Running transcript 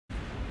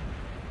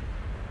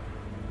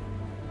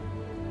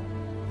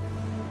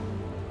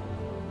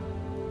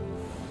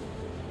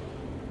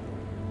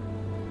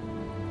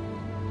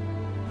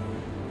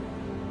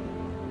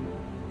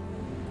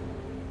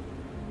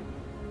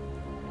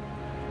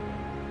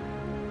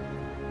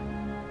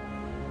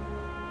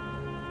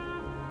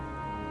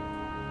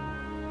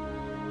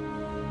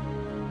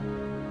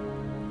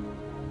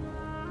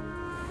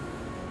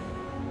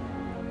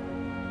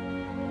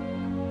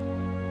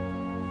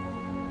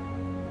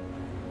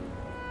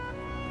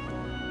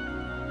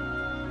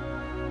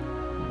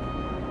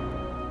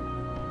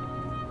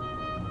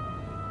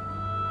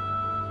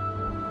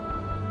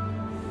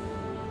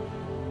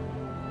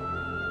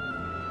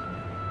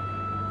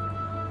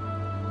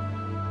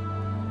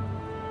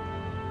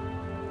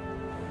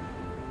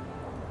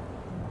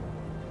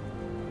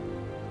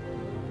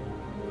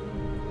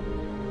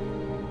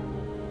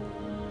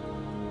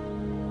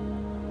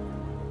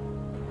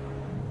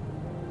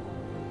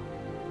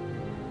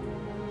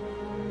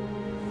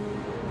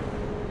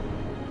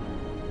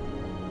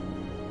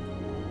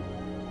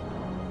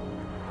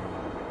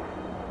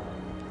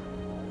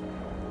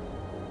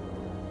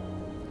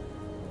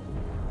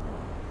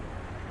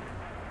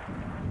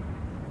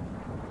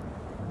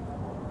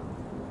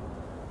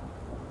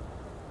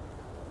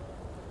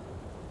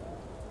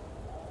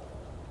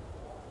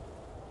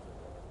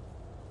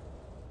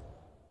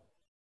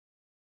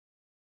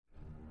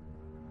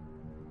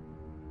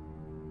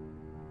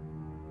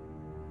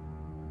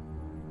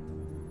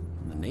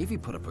Navy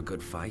put up a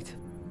good fight.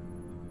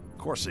 Of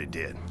course they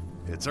did.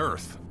 It's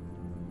Earth.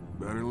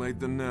 Better late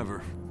than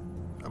never.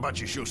 How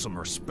about you show some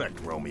respect,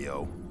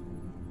 Romeo?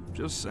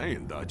 Just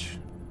saying, Dutch.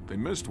 They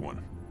missed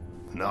one.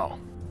 No.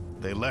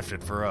 They left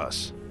it for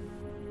us.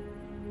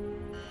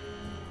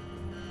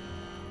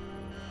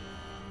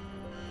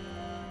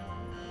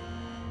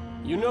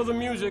 You know the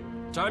music.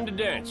 Time to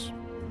dance.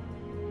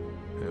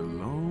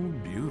 Hello,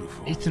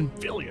 beautiful. Ethan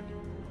Fillion.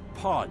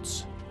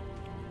 Pods.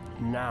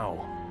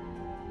 Now.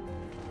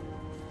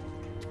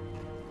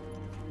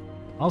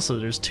 Also,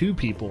 there's 2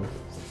 people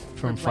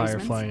from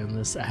Replacements? Firefly in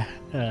this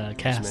This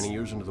cast. many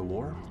years into the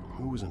war,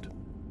 who isn't?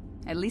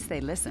 At least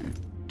they listen.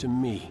 To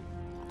me.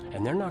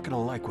 And they're not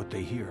gonna like what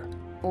they hear.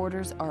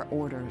 Orders are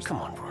orders. Come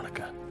on,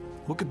 Veronica.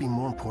 What could be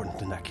more important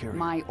than that carrier?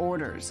 My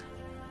orders.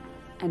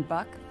 And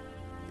Buck,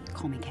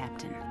 call me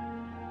Captain.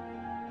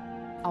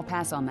 I'll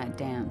pass on that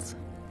dance,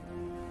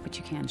 but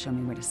you can show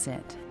me where to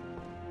sit.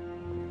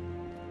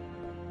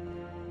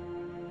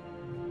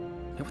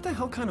 Hey, what the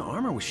hell kind of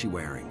armor was she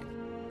wearing?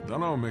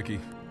 Dunno, Mickey.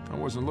 I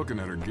wasn't looking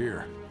at her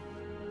gear.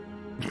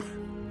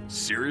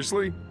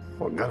 Seriously?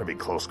 Well, gotta be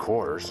close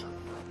quarters.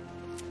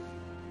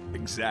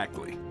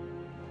 Exactly.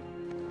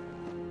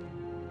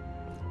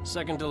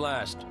 Second to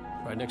last.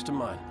 Right next to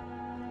mine.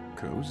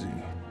 Cozy.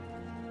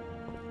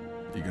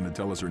 You gonna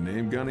tell us her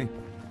name, Gunny?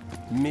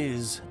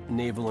 Ms.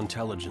 Naval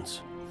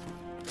Intelligence.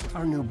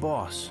 Our new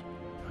boss.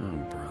 Oh,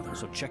 brother.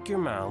 So check your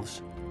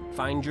mouths,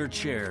 find your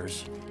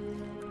chairs,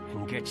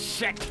 and get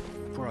set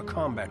for a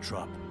combat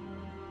drop.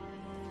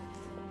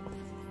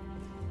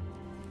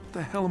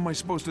 What the hell am I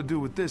supposed to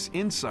do with this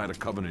inside a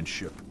Covenant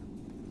ship?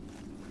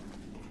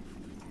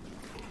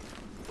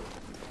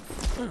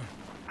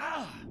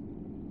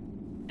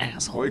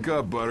 Asshole. Wake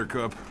up,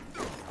 Buttercup.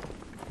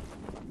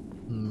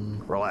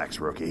 Relax,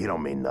 rookie. He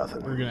don't mean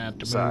nothing. We're gonna have to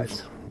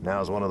Besides,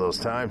 now's one of those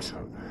times.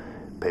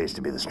 Pays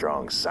to be the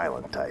strong,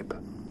 silent type.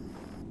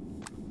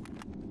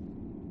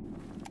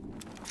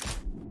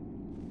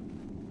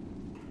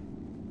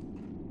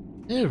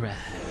 Alright.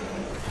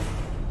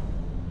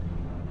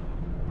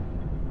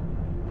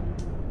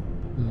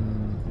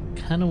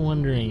 Kind of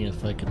wondering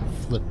if I can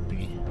flip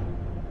me.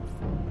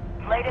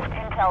 Latest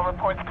intel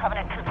reports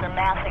Covenant troops are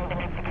massing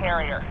beneath the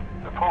carrier.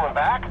 They're pulling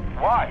back?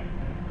 Why?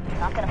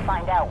 Not gonna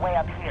find out way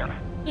up here.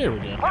 There we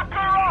go. Fuck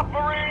her up,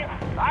 Marines!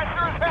 I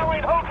sure as hell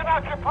ain't hosing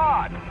out your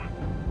pod!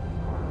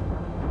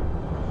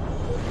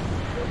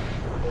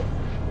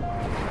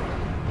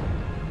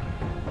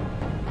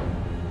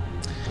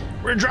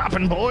 We're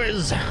dropping,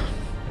 boys.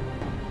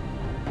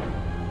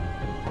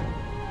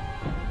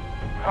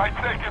 I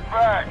take it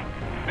back.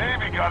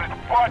 Navy got its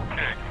butt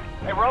kicked.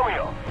 Hey,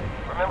 Romeo.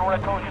 Remember when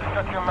I told you to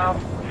shut your mouth?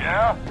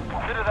 Yeah?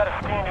 Consider that a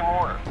standing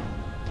order.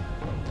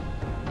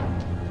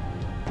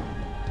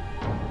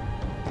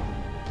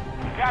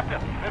 Captain,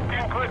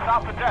 15 clicks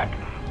off the deck.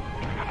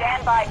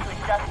 Stand by to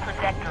adjust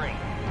trajectory.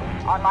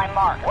 On my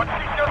mark. What'd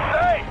she just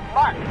say?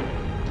 Mark!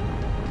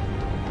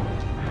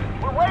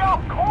 We're way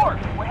off course.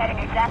 We're heading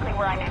exactly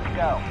where I need to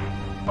go.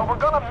 But we're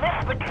gonna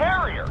miss the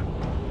carrier.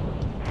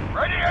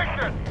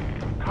 Radiation!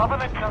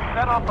 Covenant just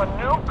set off a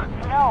nuke?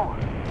 No,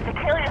 the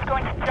carrier's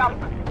going to jump.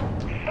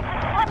 It's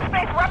a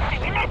slip-space rupture.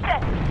 You need to...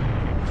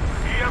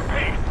 EMP!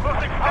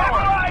 Losing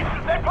power! Stabilize!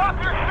 They popped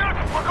their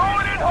chutes! We're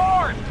going in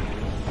hard!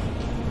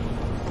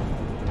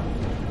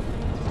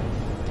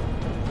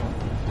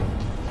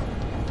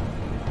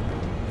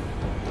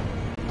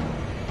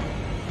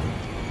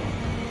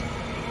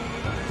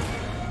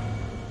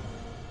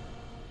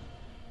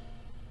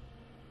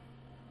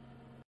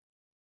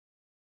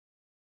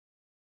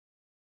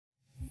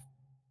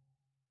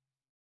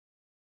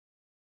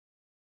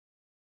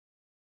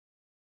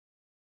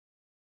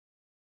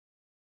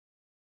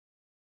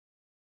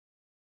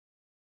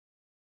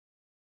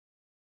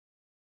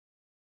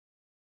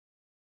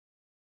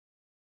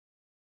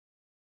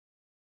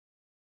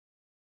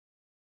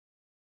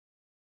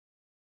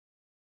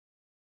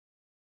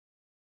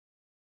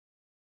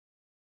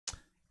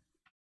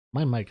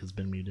 My mic has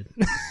been muted.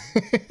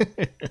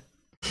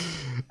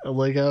 I'm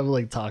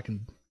like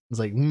talking.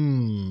 It's like,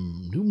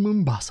 New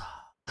Mombasa.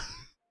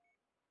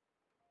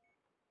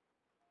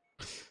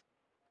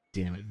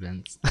 Damn it,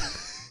 Vince.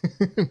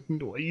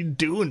 What are you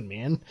doing,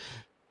 man?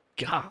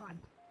 God.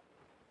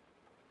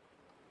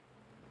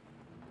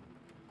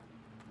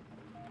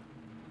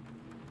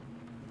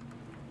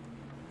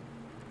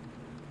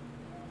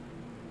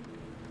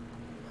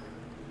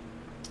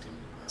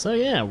 So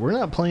yeah, we're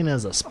not playing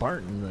as a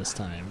Spartan this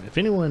time. If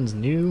anyone's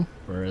new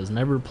or has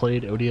never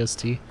played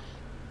ODST,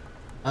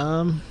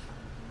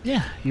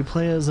 yeah, you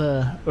play as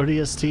a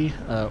ODST,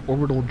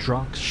 Orbital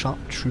Drock Shop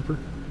Trooper.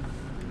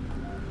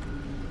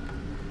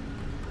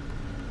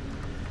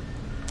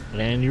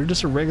 And you're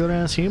just a regular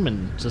ass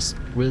human, just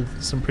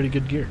with some pretty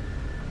good gear.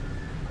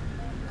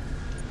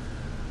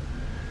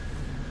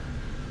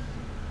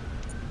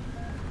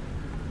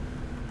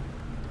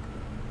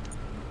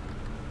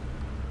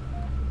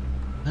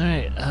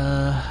 Alright,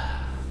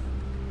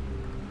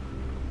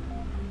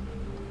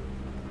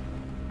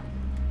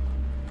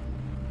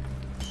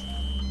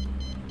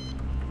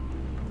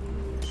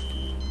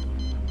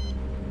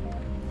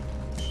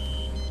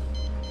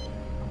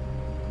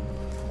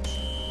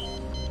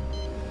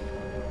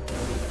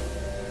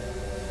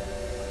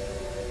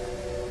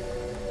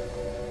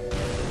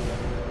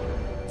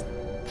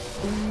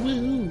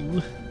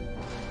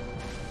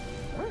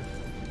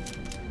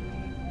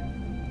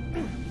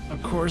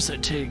 of course I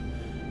take...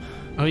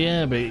 Oh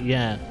yeah, but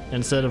yeah,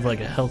 instead of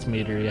like a health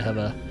meter, you have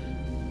a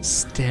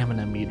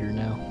stamina meter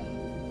now.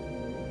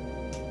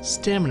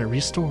 Stamina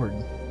restored.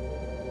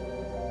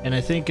 And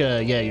I think,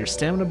 yeah, your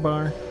stamina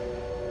bar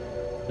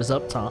is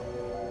up top.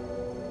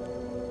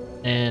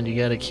 And you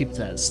gotta keep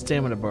that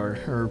stamina bar,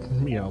 or,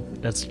 you know,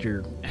 that's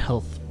your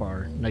health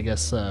bar. And I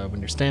guess when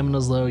your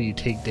stamina's low, you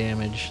take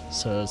damage.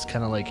 So it's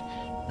kind of like,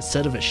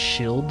 instead of a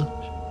shield,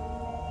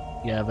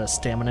 you have a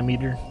stamina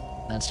meter.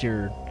 That's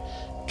your,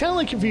 kind of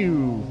like if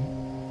you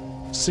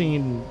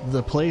seen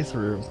the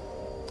playthrough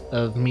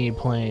of me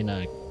playing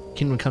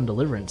Kingdom Come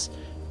Deliverance,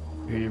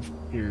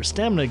 your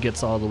stamina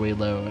gets all the way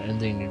low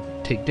and then you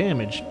take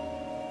damage,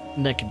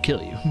 and that could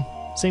kill you.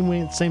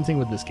 Same thing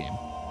with this game.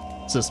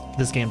 It's just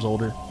this game's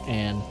older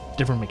and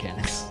different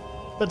mechanics,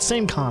 but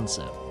same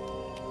concept.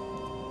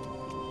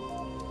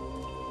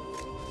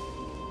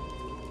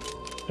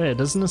 Hey,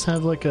 doesn't this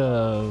have like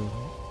a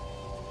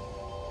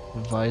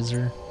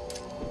visor?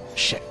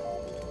 Shit.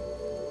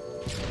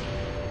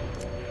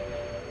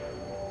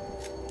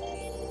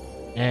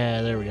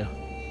 Yeah, there we go.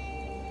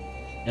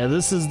 Yeah,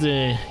 this is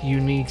the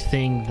unique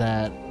thing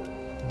that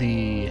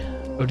the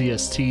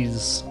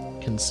ODSTs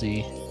can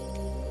see.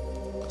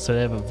 So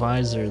they have a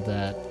visor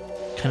that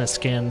kind of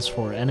scans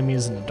for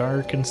enemies in the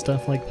dark and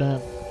stuff like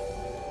that.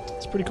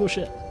 It's pretty cool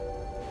shit.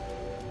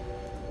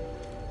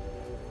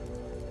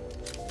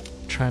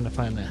 Trying to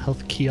find a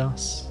health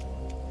kiosk.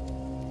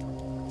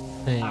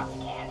 Hey,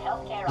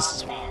 this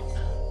is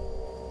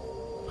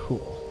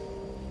cool.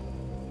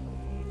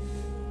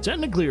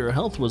 Technically, your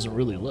health wasn't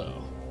really low.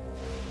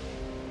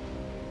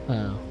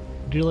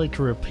 Would you like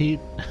to repeat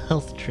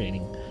health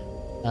training?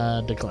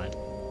 Decline.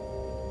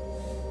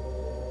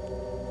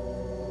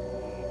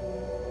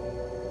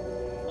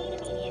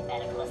 Need immediate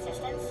medical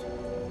assistance?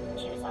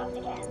 Choose opt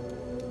again.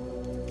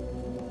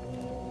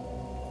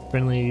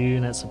 Friendly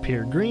units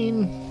appear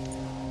green.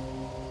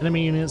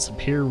 Enemy units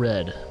appear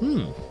red.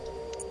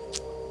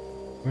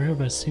 Where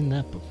have I seen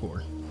that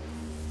before?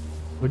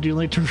 Would you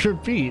like to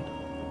repeat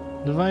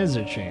the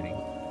visor training?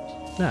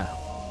 No.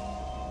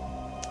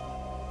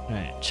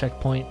 Alright,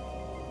 checkpoint.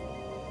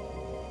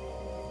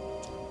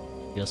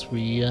 Guess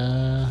we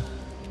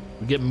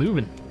get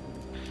moving.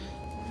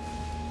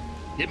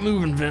 Get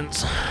moving,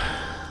 Vince.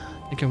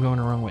 I think I'm going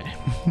the wrong way.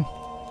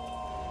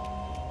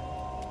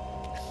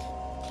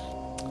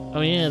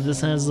 Oh yeah,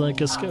 this has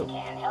like a scope.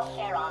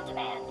 Healthcare on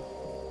demand.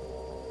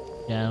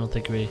 Yeah, I don't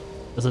think we...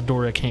 There's a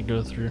door I can't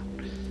go through.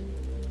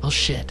 Oh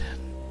shit.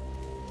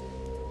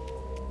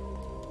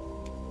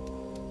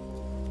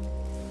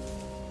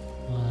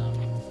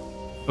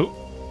 Oh.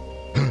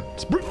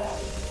 Sprint.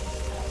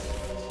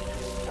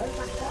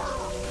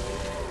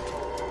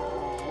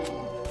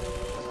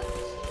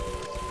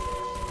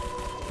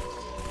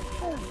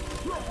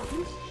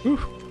 Ooh.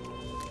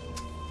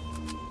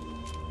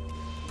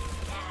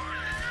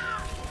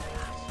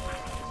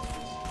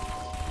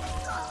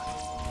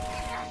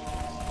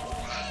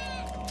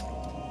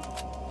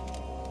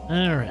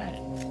 Alright.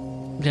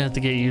 Gonna have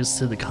to get used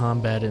to the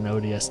combat in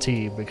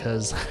ODST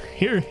because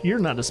you're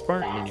not a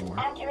Spartan anymore.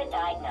 Accurate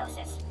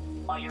diagnosis,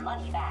 or your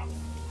money back.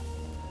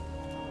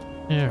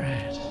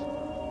 Alright.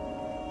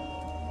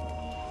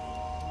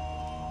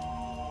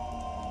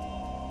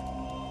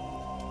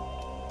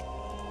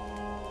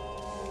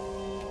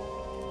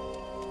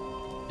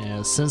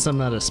 Yeah, since I'm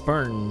not a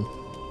Spartan,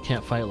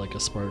 can't fight like a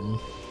Spartan.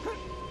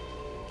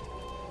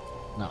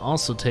 And I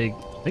also I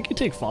think you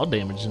take fall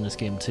damage in this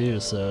game too,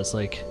 so it's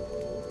like,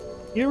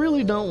 you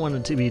really don't want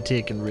it to be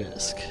taking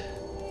risk.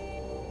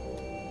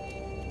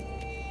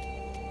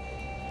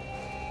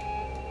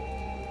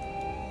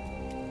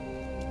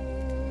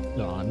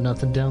 Aw,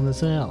 nothing down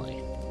this alley.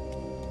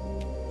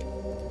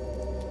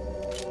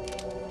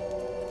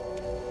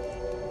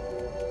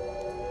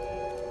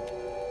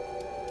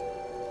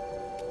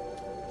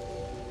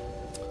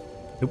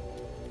 Nope.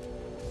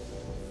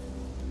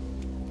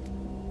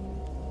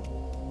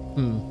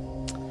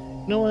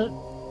 You know what?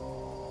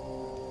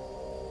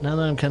 Now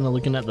that I'm kind of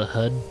looking at the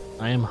HUD,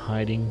 I am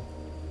hiding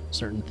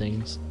certain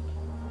things.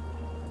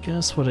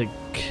 Guess what I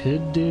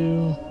could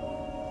do?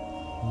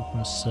 Move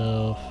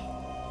myself.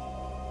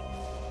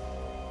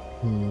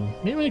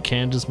 Maybe I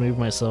can just move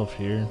myself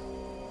here.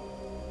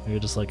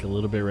 Maybe just like a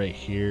little bit right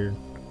here.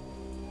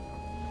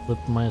 Flip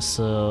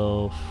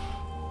myself.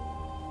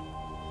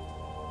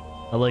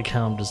 I like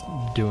how I'm just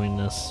doing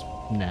this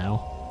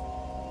now.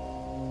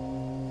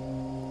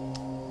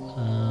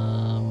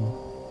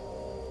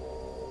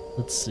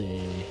 Let's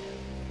see.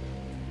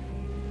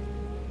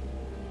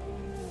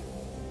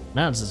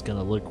 Now it's just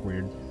gonna look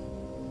weird.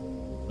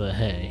 But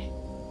hey.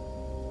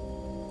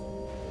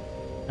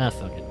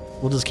 Fuck it.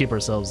 We'll just keep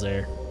ourselves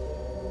there.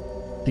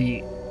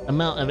 The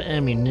amount of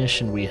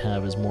ammunition we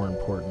have is more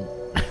important.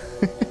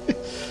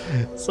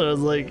 So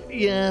it's like,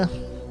 yeah.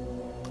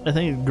 I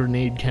think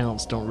grenade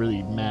counts don't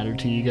really matter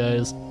to you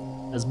guys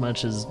as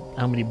much as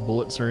how many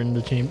bullets are in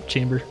the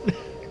chamber.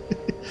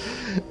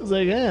 It's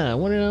like, yeah, I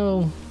want to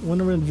know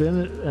when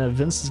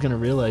Vince is gonna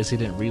realize he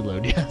didn't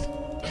reload yet.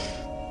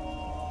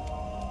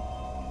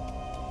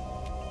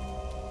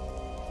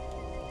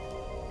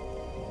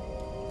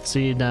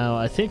 See, now,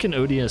 I think in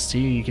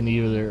ODST you can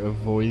either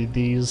avoid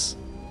these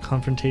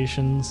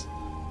confrontations,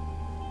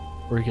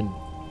 or you can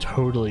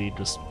totally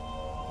just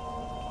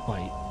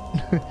fight.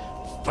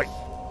 Fight!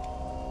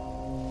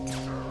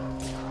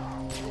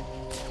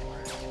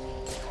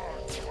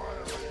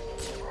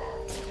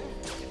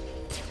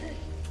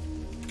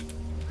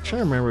 I'm trying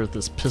to remember if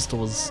this pistol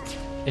was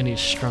any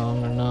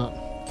strong or not.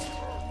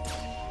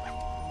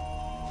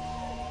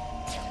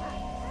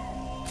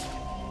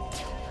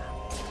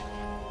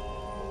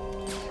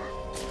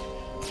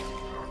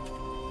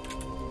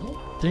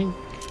 I think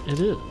it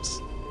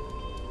is.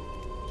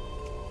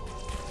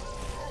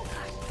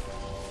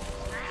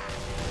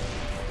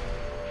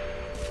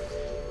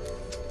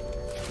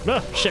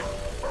 Ah, shit.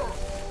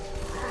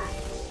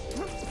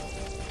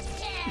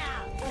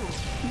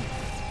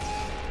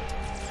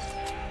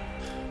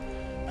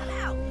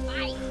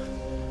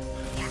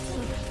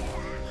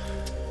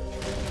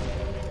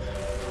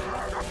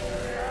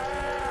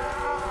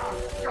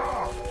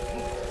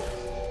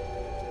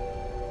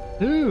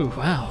 Ooh,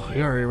 wow,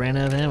 we already ran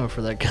out of ammo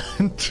for that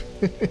gun.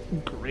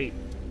 Great.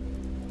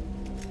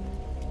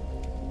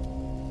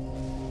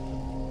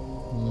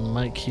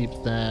 Might keep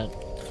that,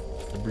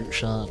 the brute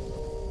shot.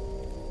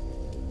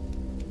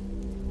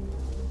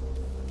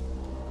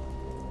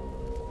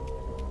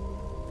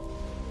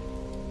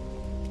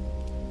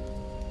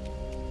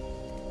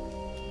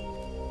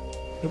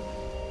 Nope.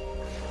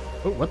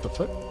 Oh, what the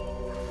fuck?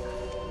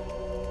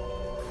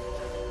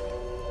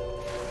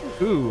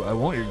 Ooh, I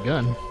want your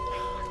gun.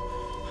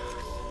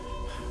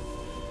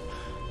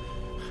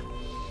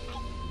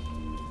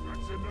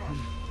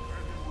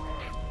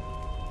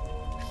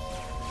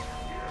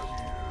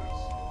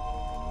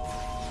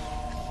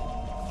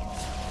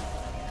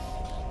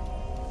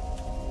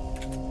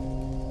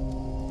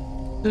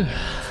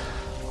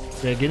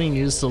 Yeah, getting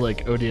used to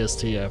like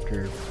ODST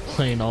after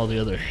playing all the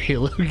other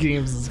Halo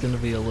games is gonna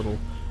be a little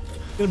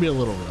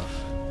rough.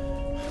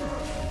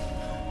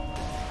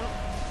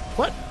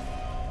 What?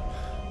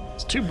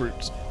 It's two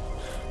brutes.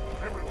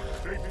 Everyone,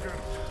 stay together.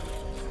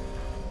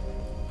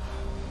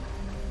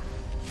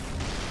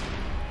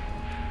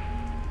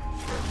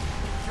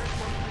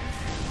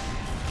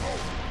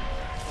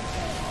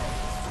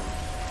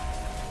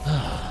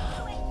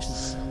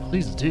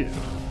 Please do.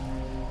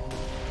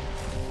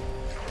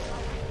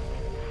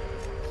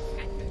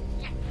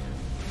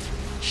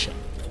 Shit.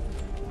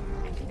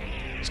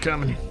 He's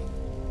coming.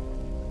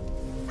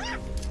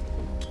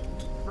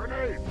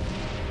 Grenade!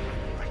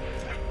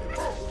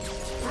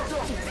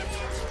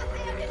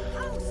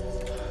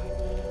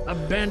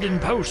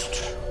 Abandoned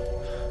post.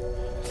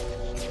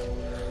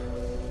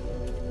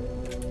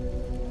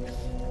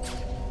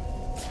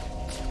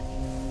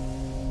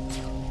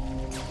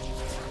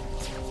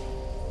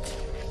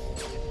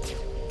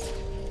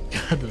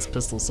 God, this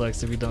pistol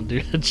sucks if you don't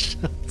do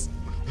headshots.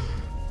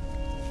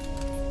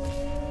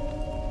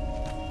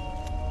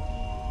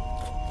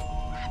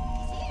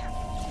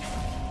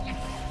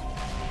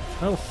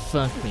 Oh,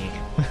 fuck me.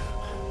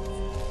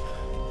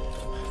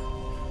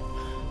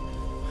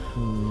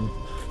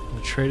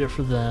 I'll trade it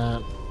for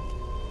that.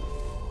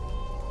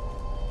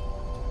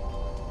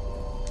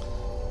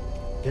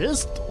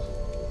 Pistol.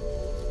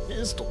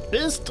 Pistol,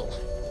 pistol.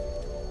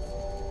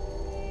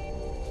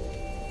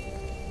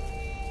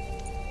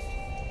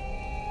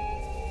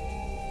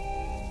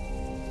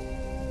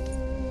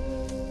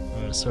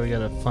 Alright, so we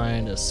gotta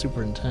find a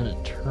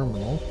superintendent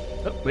terminal.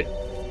 Oh, wait.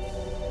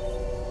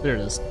 There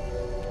it is.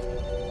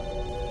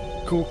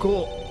 Cool,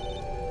 cool.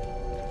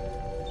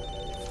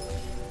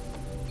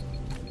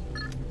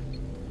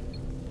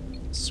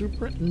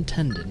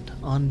 Superintendent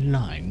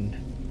online.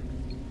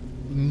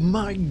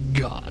 My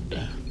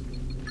God.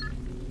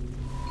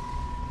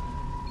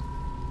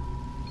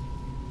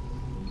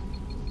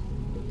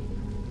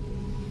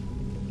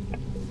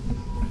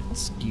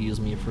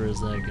 Excuse me for a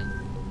second.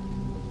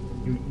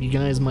 You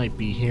guys might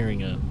be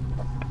hearing a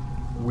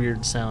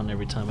weird sound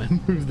every time I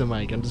move the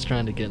mic. I'm just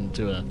trying to get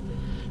into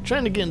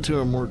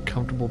a more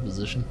comfortable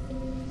position.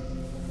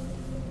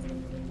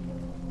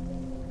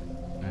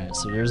 Alright,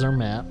 so there's our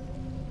map.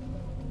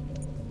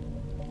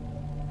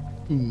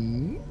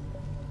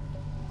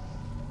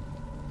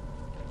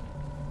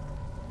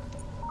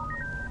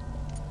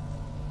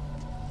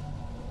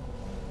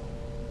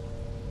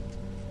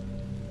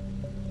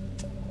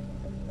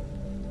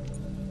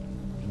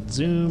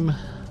 Zoom.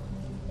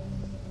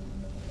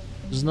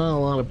 There's not a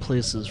lot of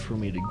places for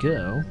me to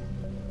go.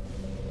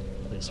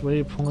 Place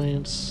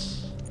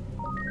waypoints.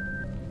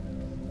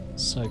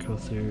 Cycle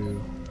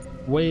through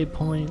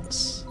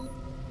waypoints.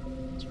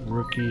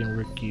 Rookie and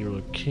rookie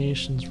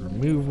locations.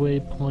 Remove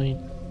waypoint.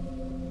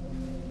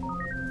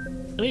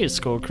 Hey,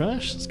 Skull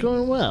Crush. It's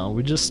going well.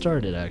 We just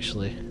started,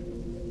 actually.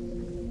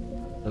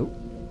 Oh.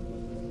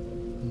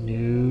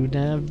 New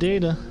nav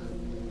data.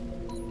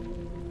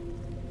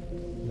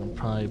 I'll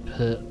probably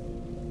put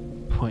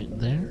point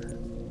there.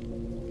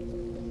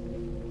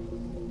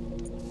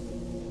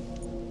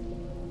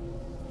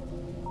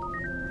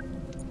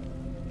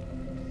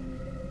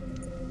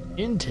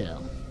 Intel.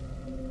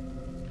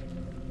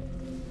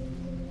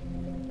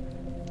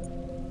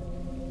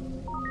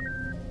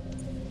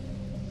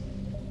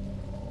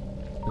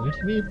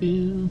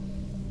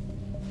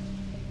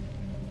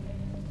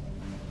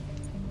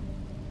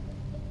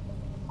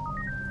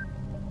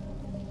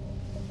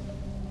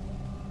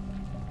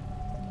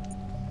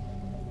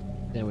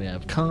 Then we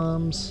have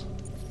comms.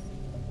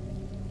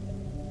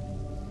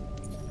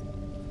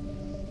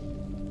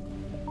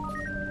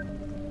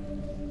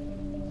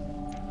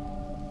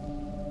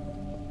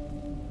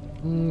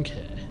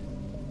 Okay.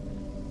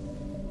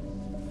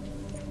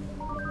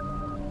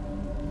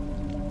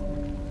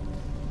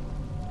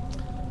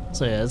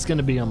 So yeah, it's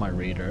gonna be on my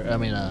radar. I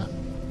mean,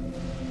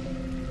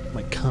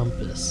 my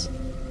compass.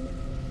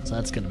 So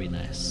that's gonna be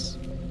nice.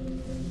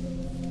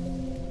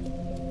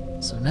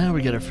 So now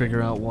we gotta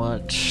figure out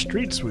what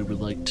streets we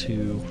would like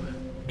to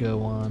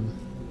go on.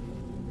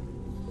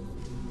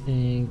 I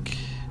think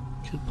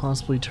could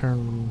possibly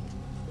turn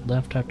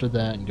left after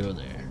that and go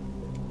there.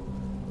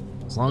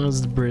 As long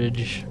as the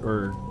bridge,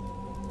 or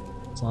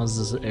as long as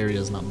this area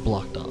is not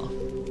blocked off.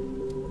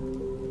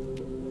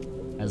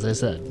 As I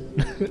said,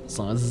 as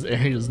long as this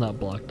area is not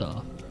blocked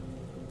off.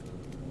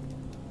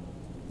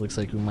 Looks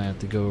like we might have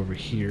to go over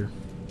here.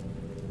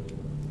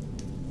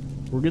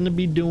 We're gonna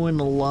be doing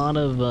a lot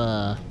of,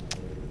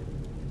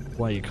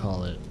 what do you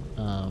call it?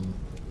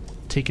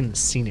 Taking the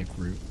scenic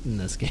route in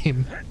this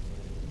game.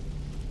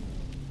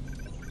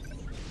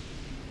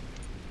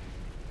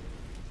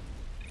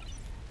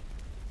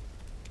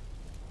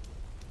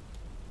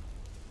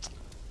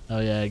 Oh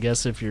yeah, I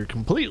guess if you're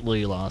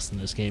completely lost in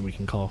this game, we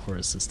can call for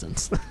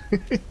assistance.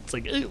 It's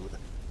like, "Ew,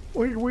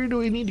 where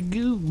do I need to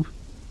go?"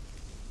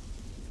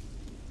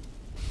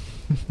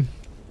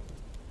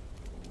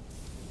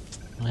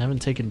 I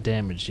haven't taken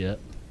damage yet.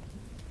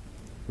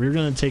 We're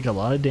gonna take a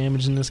lot of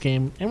damage in this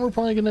game, and we're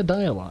probably gonna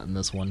die a lot in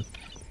this one,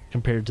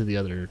 compared to the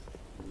other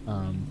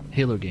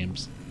Halo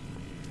games.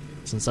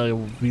 Since I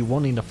will be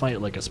wanting to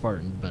fight like a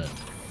Spartan, but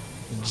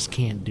I just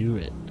can't do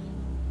it.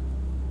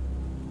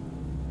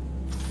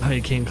 I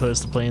came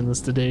close to playing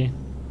this today,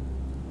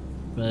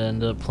 but I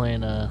ended up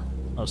playing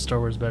Star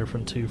Wars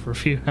Battlefront 2 for a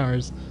few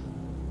hours.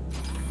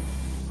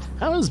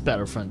 How is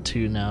Battlefront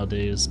 2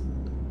 nowadays?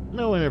 I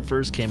know when it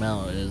first came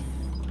out,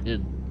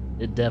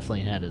 it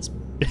definitely had its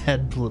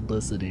bad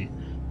publicity,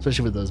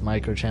 especially with those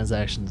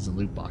microtransactions and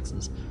loot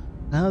boxes.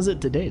 How is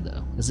it today,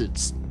 though? Is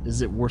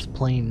it worth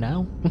playing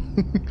now?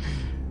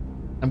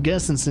 I'm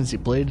guessing since you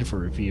played it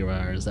for a few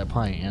hours, that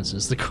probably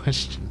answers the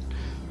question.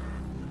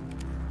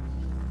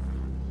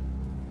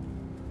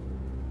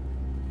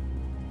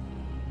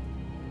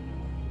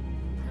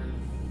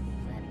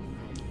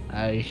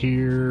 I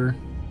hear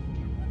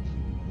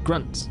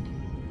grunts.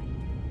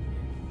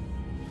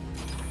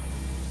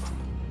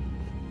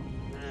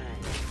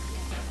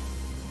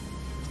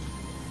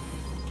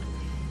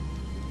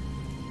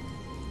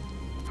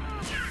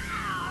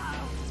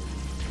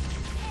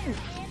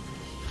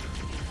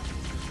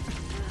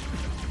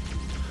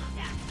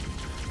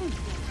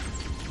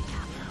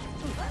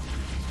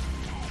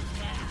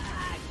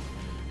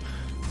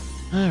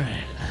 All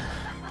right.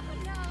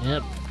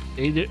 Yep.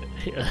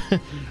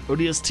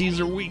 ODSTs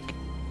are weak.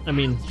 I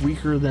mean,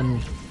 weaker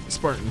than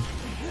Spartan.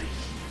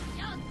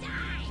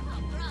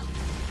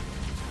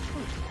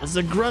 It's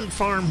a grunt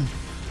farm.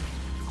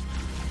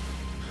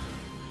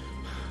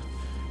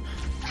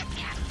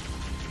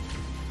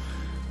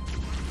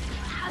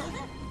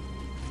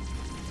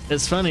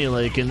 It's funny,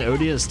 like in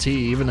ODST,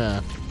 even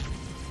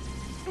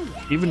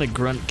a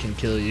grunt can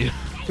kill you.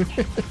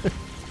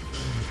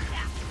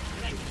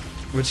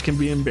 Which can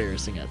be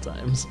embarrassing at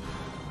times.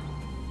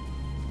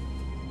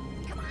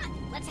 Come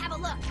on, let's have a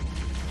look.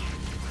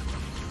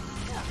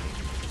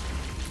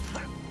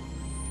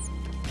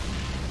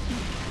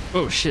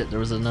 Oh shit, there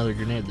was another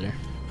grenade there.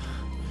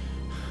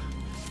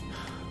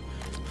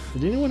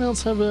 Did anyone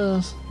else have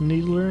a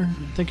needler?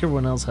 I think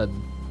everyone else had...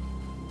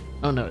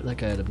 Oh no, that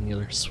guy had a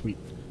needler. Sweet.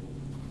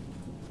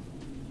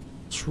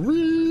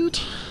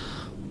 Sweet!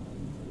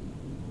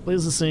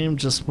 Plays the same,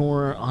 just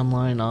more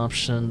online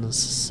options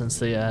since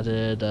they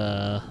added,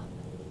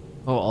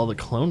 all the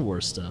Clone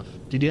Wars stuff.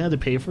 Did you have to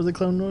pay for the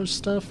Clone Wars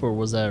stuff, or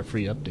was that a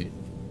free update?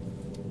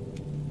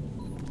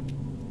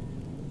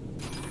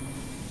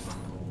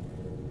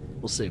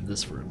 We'll save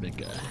this for a big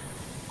guy.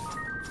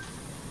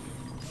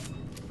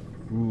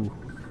 Ooh.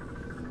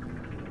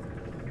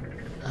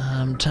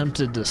 I'm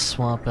tempted to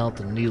swap out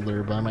the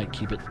needler, but I might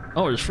keep it.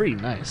 Oh, it's free.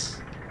 Nice.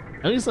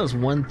 At least that's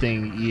one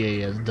thing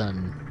EA has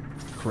done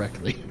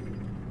correctly.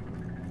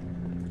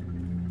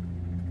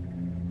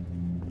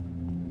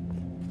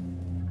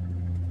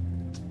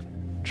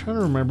 I'm trying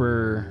to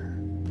remember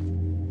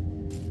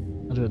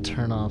how to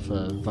turn off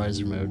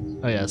visor mode.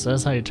 Oh yeah, so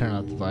that's how you turn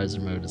off the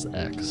visor mode, is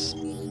X.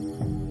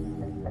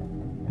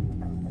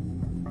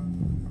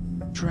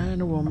 Trying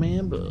to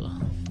remember.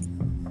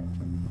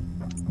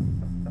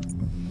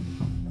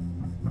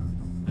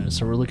 Alright,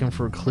 so we're looking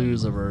for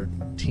clues of our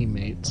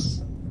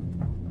teammates.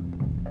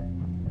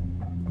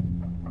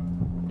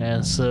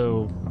 And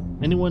so,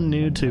 anyone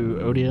new to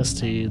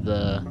ODST,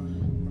 the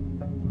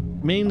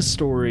main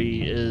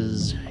story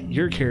is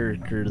your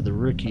character, the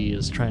rookie,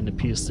 is trying to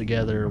piece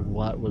together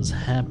what was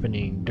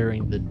happening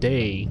during the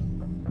day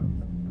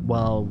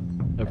while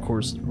of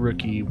course,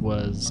 Rookie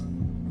was,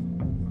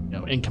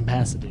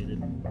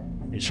 incapacitated.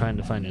 He's trying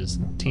to find his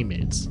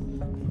teammates.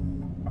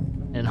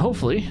 And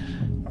hopefully,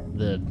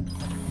 the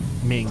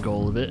main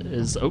goal of it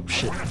is... Oh,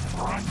 shit.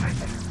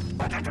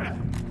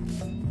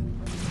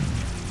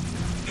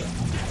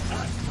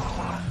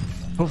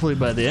 Hopefully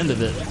by the end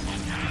of it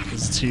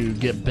is to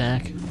get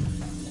back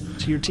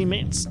to your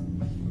teammates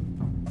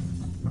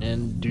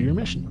and do your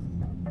mission.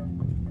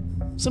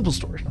 Simple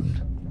story.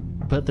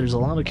 But there's a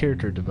lot of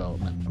character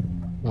development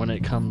when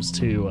it comes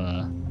to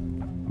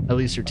at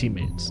least your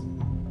teammates.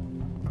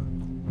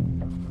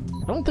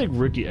 I don't think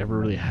Rookie ever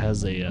really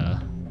has a I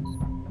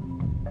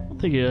don't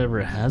think he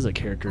ever has a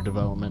character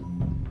development.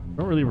 I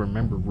don't really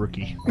remember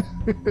Rookie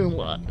a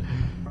lot.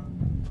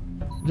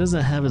 He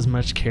doesn't have as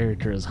much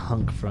character as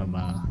Hunk from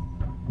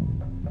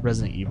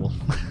Resident Evil.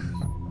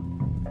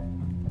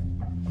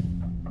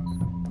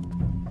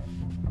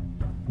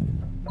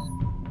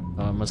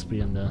 Oh, it must be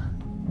in the...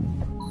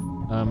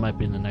 it might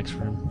be in the next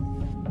room.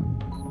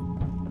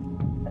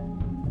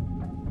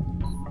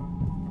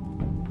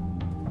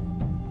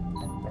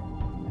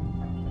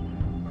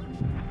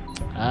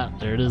 Ah,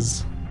 there it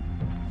is.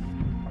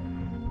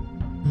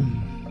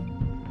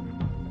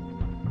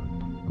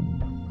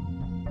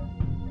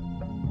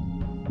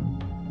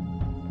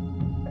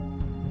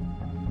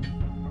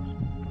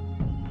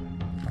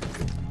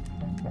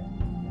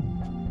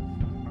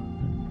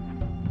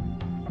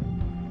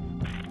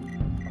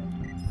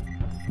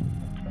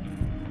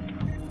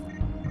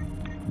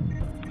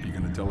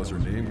 Tell us her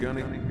name,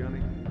 Gunny?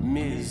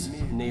 Ms.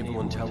 Naval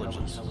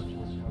Intelligence.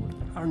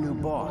 Our new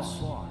boss.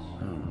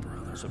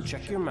 So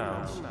check your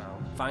mouths,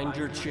 find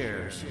your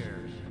chairs,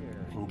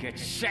 and get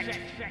set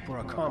for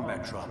a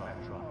combat drop.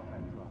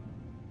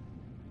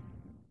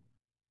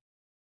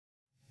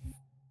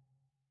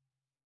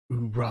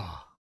 Hoorah.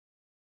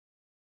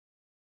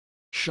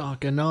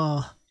 Shock and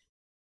awe.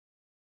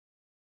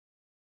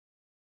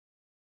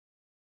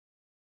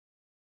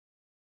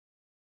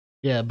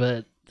 Yeah,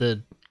 but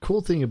the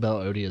cool thing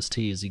about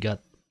ODST is you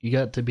got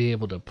to be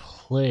able to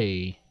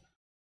play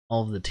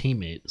all of the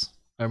teammates.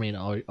 I mean,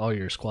 all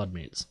your squad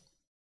mates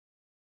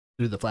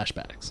through the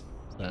flashbacks.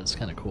 So that's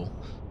kind of cool.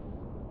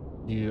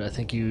 I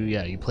think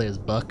you play as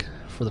Buck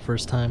for the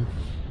first time.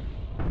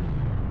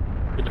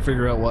 Get to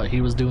figure out what he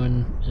was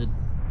doing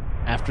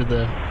after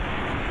the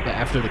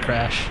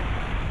crash.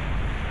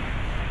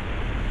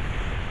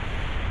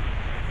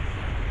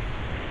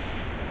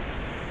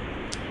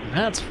 And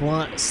that's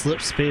what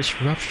Slip Space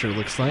Rupture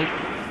looks like.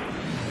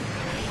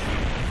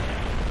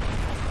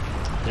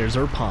 There's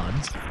our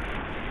pods.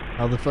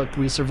 How the fuck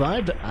we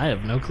survived? I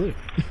have no clue.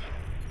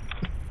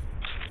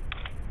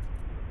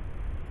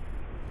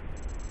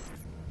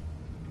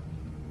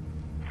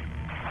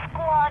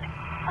 Squad,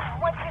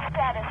 what's your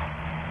status?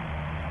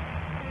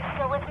 You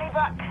still with me,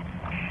 Buck?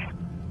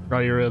 Bro,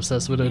 you're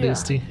obsessed with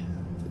ODST?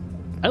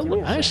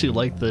 I actually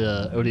like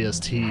the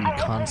ODST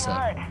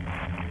concept.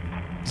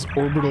 These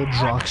orbital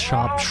drop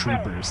shop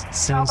troopers.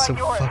 Sounds so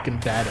fucking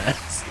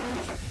badass.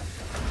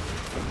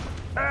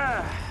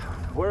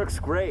 Works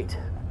great.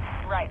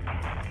 Right.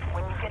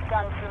 When you get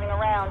done fooling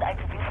around, I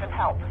could use some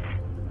help.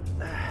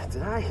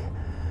 Did I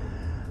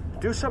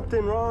do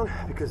something wrong?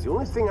 Because the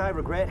only thing I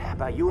regret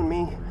about you and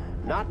me,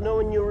 not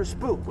knowing you were a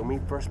spook when we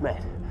first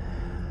met.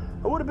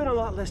 I would have been a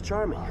lot less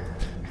charming.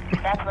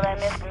 That's what I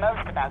missed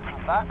most about you,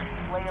 Buck.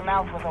 Where your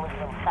mouth was always a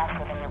little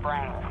faster than your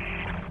brain.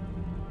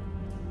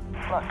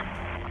 Look,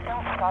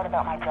 don't start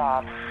about my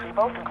job. We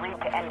both agreed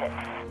to end it.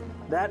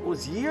 That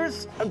was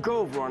years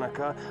ago,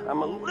 Veronica.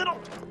 I'm a little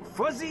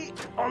fuzzy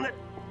on it.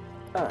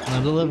 I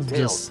love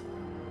just...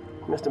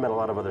 Must have met a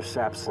lot of other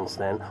saps since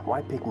then.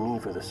 Why pick me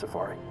for the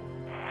safari?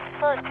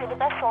 First, you're the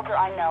best soldier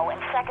I know,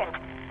 and second,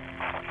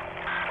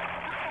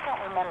 I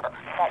don't remember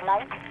that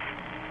night.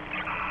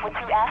 What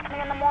you asked me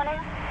in the morning?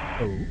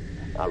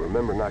 I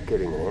remember not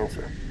getting an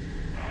answer.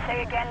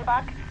 Say again,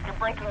 Buck. You're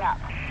breaking up.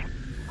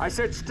 I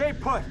said stay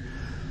put.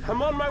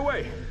 I'm on my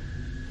way.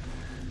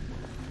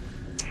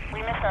 We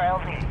missed our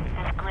LZ.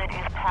 This grid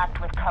is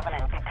packed with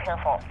Covenant. Be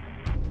careful.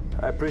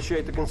 I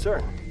appreciate the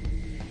concern.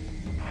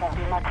 Won't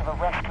be much of a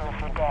rescue if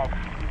you're dead.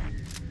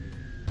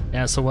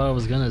 Yeah, so what I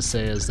was gonna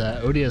say is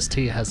that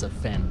ODST has a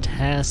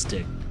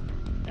fantastic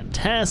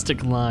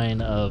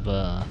line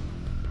of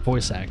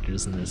voice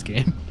actors in this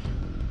game.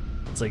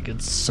 It's like,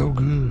 it's so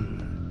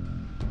good.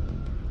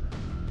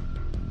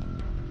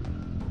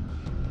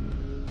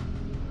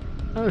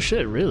 Oh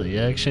shit, really? You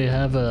actually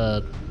have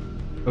a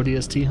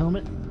ODST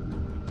helmet?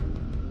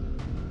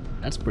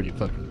 That's pretty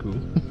fucking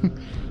cool.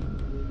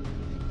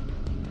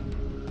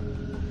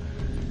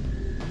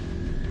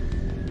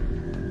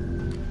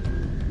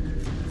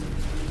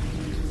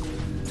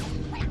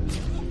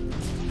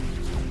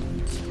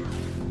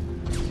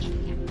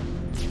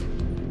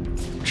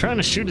 Trying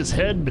to shoot his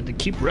head, but they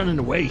keep running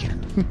away.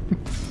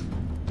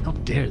 How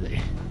dare they?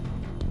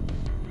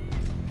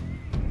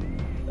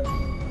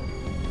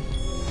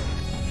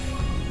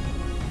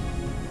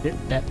 Hit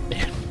that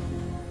bam.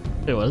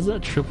 Hey, what is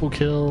that? Triple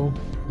kill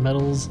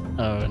medals?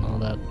 Oh, and all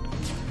that.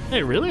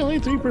 Hey, really? Only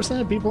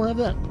 3% of people have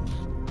that?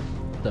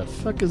 The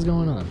fuck is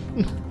going on?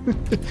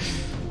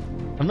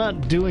 I'm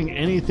not doing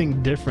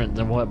anything different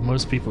than what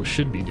most people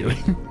should be doing.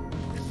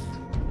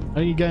 How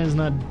are you guys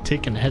not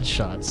taking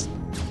headshots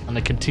on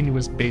a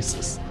continuous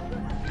basis?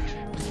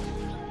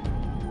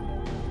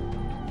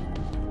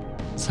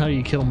 That's how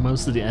you kill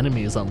most of the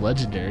enemies on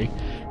Legendary.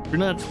 If you're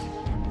not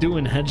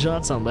doing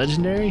headshots on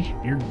Legendary,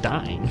 you're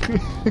dying.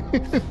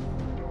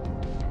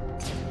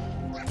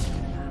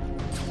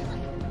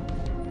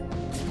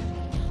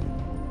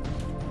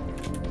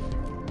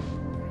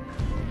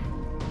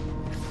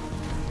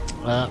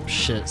 Oh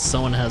shit,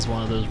 someone has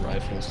one of those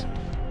rifles.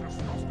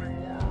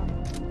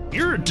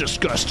 You're a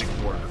disgusting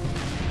worm.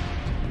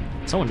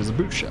 Someone does a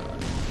boot shot.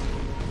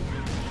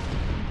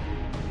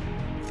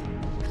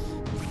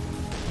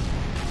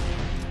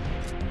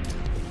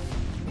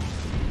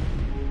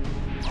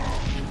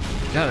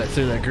 God, I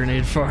threw that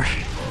grenade far.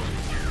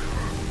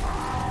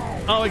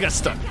 Oh, I got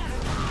stuck.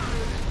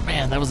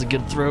 Man, that was a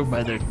good throw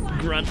by the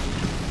grunt.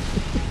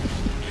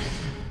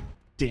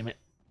 Damn it.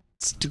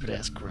 Stupid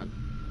ass grunt.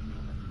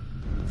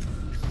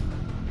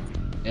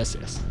 Yes,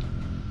 yes.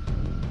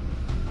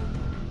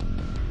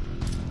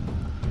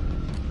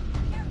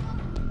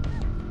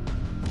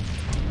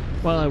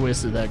 Well, I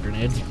wasted that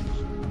grenade.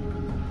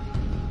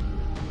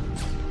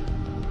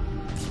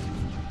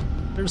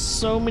 There's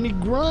so many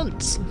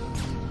grunts.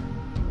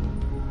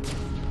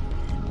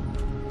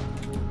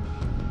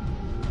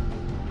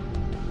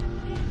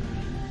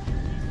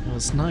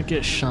 Let's not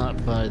get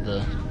shot by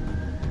the...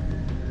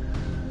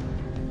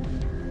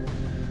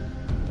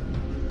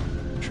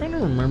 I'm trying to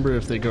remember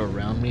if they go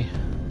around me.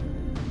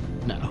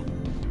 No.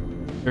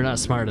 They're not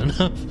smart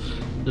enough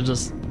to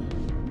just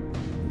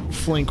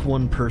flank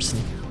one person.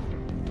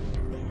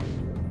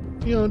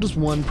 You know, just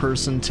one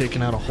person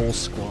taking out a whole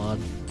squad.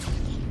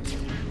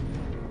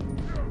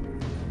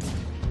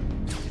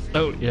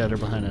 Oh, yeah, they're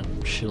behind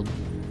a shield.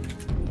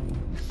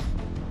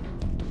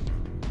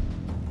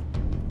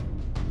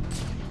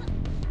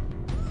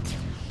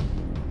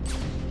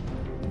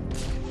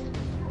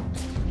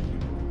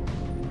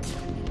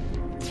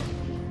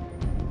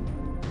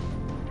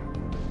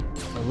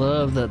 I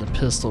love that the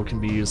pistol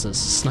can be used as a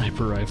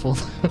sniper rifle.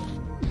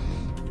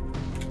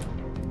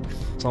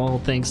 It's all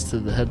thanks to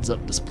the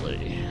heads-up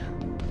display.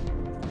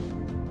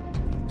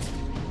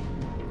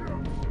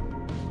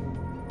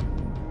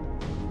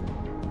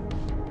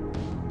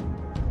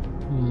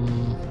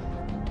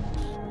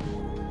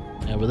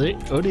 Yeah, but they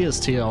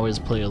ODST always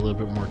play a little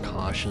bit more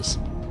cautious.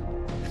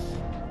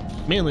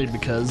 Mainly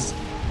because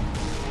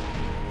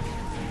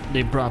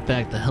they brought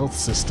back the health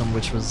system,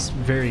 which was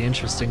very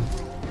interesting.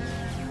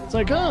 It's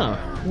like, oh,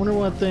 wonder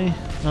what they...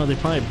 No, they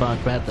probably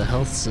brought back the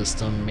health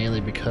system mainly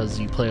because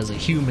you play as a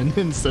human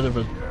instead of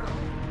a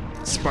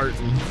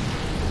Spartan.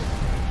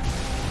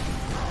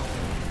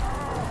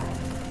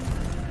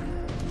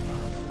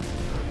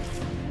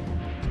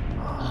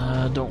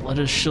 Don't let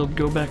his shield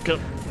go back up.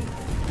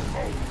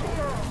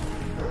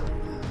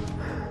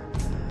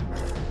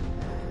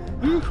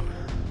 Woo.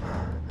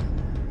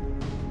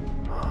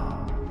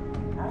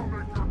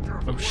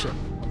 Oh shit,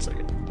 1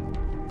 second.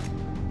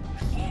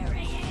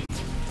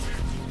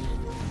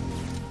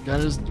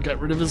 Got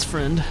rid of his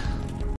friend.